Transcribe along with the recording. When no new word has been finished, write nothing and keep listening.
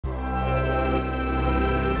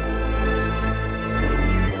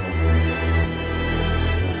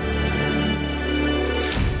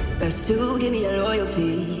Best to give me that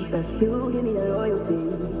loyalty.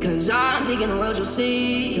 Cause I'm taking the world, you'll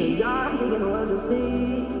see.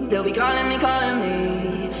 They'll be calling me, calling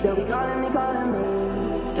me. They'll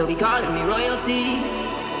be calling me royalty.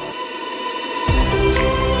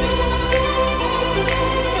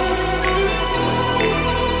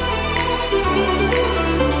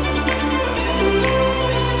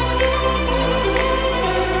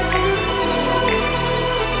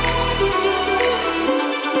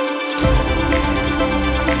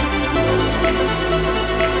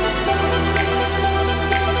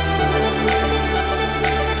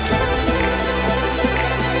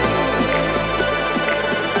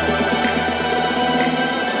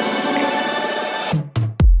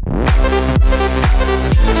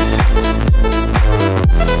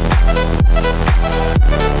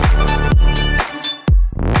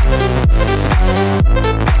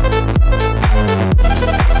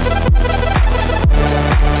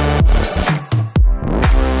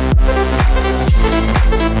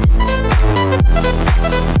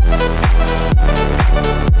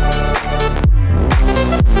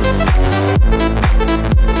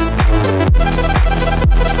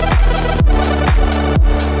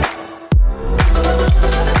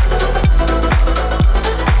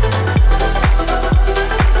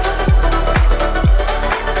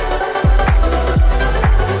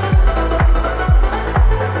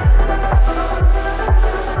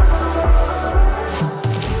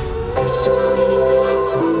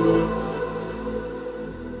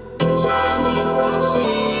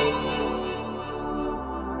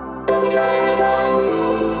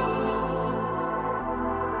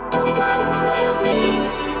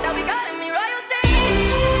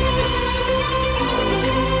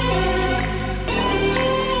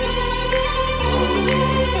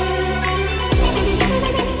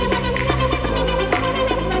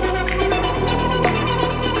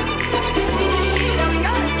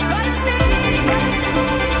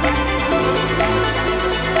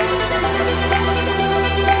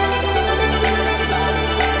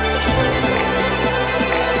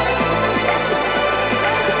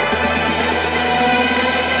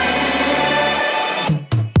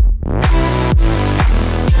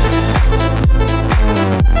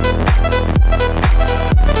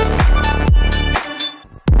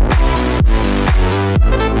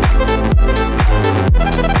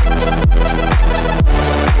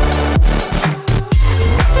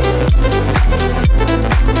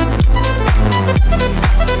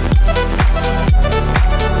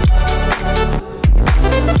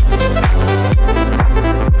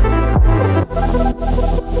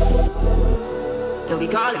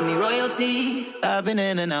 I've been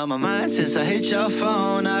in and out my mind since I hit your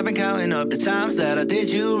phone. I've been counting up the times that I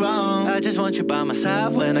did you wrong. I just want you by my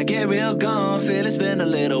side when I get real gone. Feel it's been a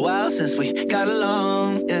little while since we got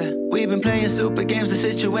along, yeah. We've been playing stupid games, the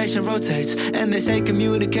situation rotates. And they say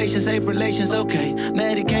communication, safe relations, okay.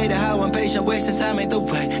 Medicated how I'm patient, wasting time ain't the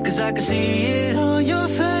way. Cause I can see it on your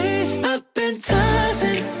face. I've been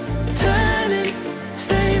tossing, turning,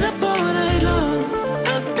 staying up all night long.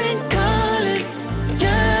 I've been calling,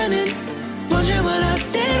 yearning, wondering what I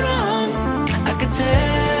did wrong. I could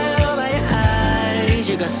tell by your eyes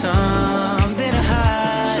you got something to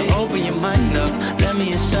hide. So open your mind up, let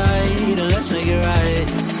me inside, and let's make it right.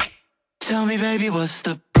 Tell me, baby, what's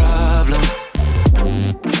the problem?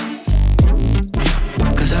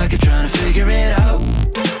 Cause I keep trying to figure it out.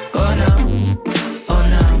 Oh no, oh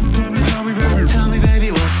no. Tell me,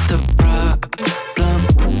 baby, what's the problem?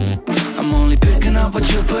 I'm only picking up what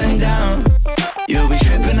you're putting down. You'll be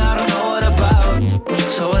tripping, I don't know what about.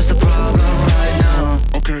 So what's the problem right now?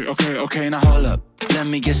 Okay, now hold up. Let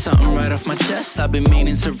me get something right off my chest. I've been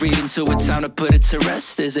meaning to read into it, time to put it to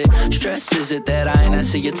rest. Is it stress? Is it that I ain't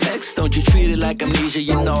answer your text? Don't you treat it like amnesia,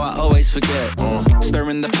 you know I always forget.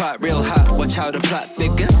 Stirring the pot real hot, watch how the plot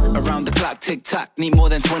thickens. Around the clock, tick-tock, need more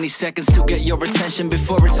than 20 seconds to get your attention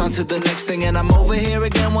before it's on to the next thing. And I'm over here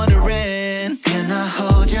again wondering, can I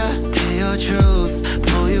hold ya, hear your truth,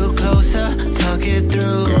 pull you closer, talk it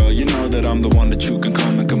through? Girl, you know that I'm the one that you can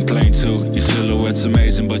come and complain to. Your silhouette's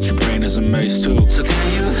amazing, but your brain is a maze too. So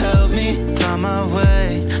can you help me find my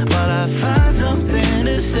way while I find something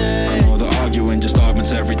to say? I know the arguing just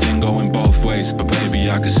augments everything going both ways, but baby,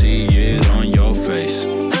 I can see it on your face.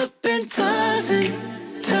 I've been tossing,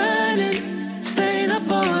 turning, staying up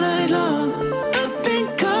all night long. I've been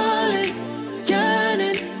calling,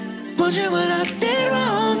 yearning, wondering what I did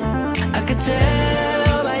wrong. I could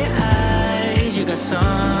tell by your eyes you got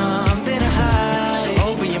something to hide. So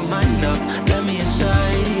open your mind up, let me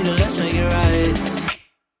inside, and let's make it right.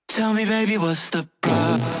 Tell me, baby, what's the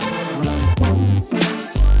problem?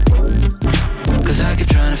 Cause I keep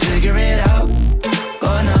trying to figure it out.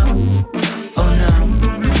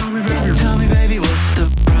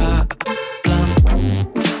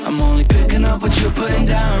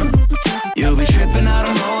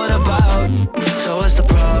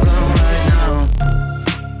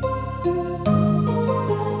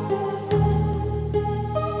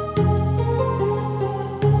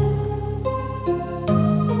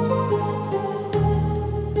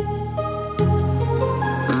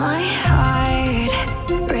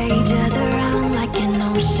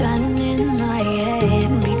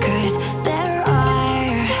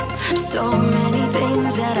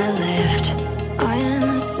 things that I left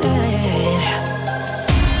unsaid.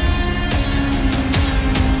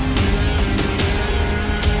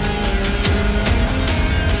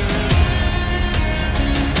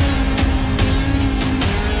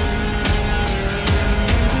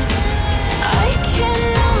 I can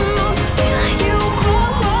almost feel you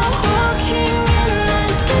walking in the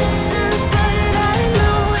distance, but I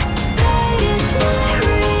know that is not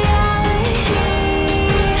reality.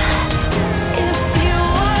 If you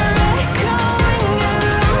are echoing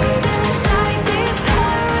around inside these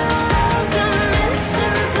parallel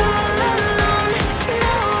dimensions all alone,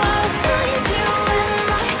 know I'll find you in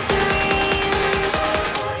my dreams.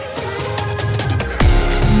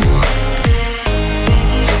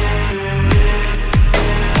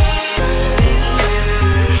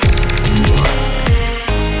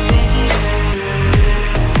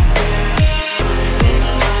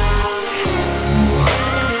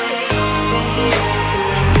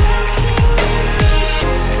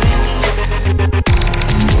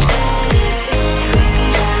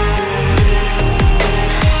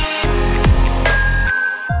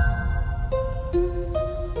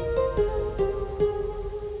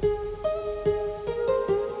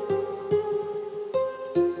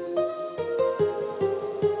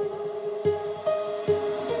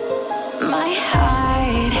 My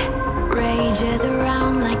heart rages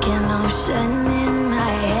around like an ocean in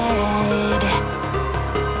my head.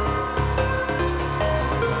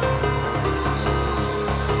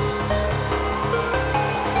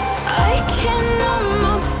 I can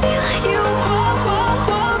almost feel you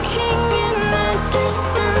walking in the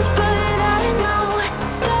distance, but I know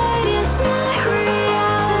that is not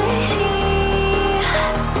reality.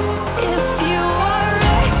 If you are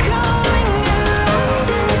echoing around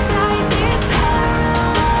inside these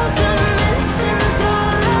parallel dimensions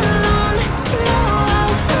all alone,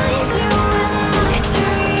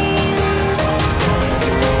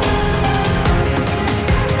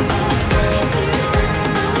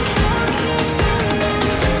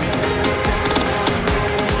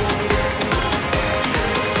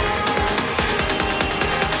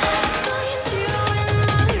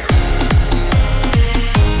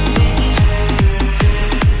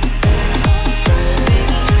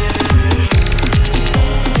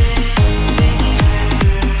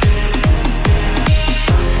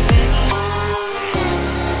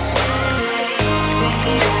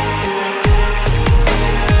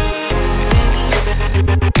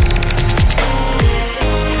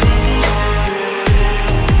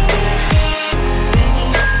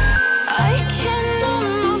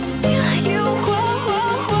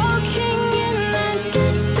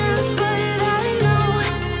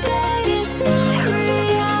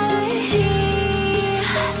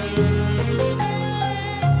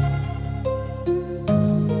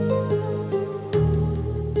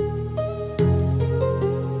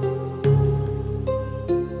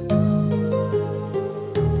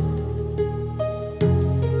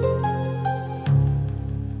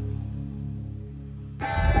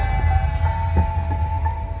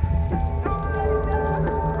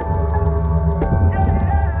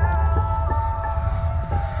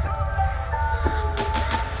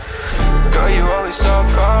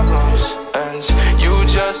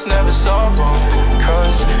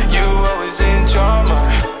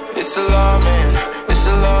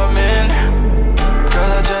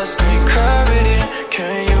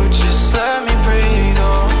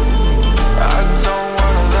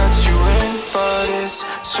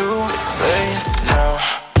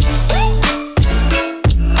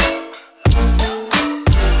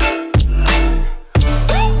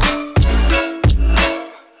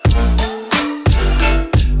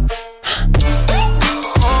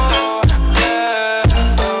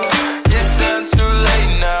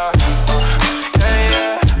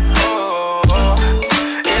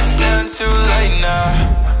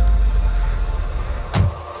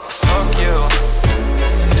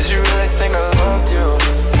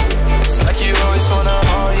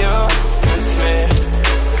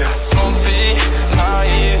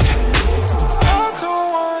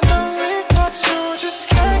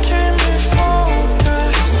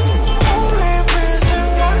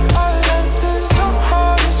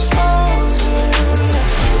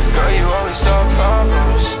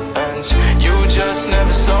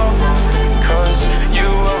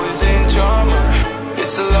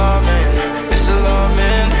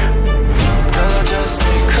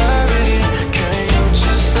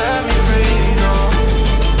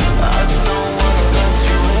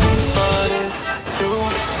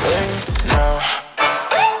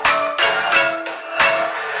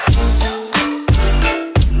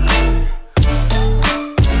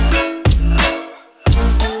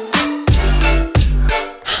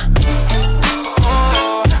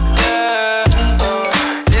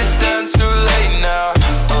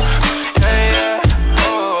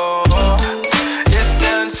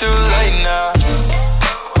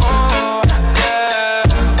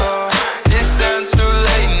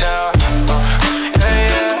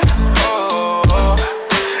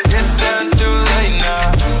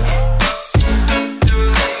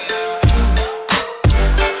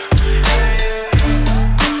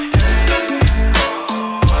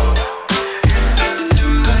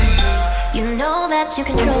 let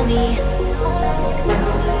you control me.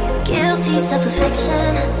 Guilty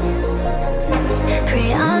self-affliction.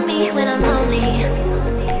 Prey on me when I'm lonely.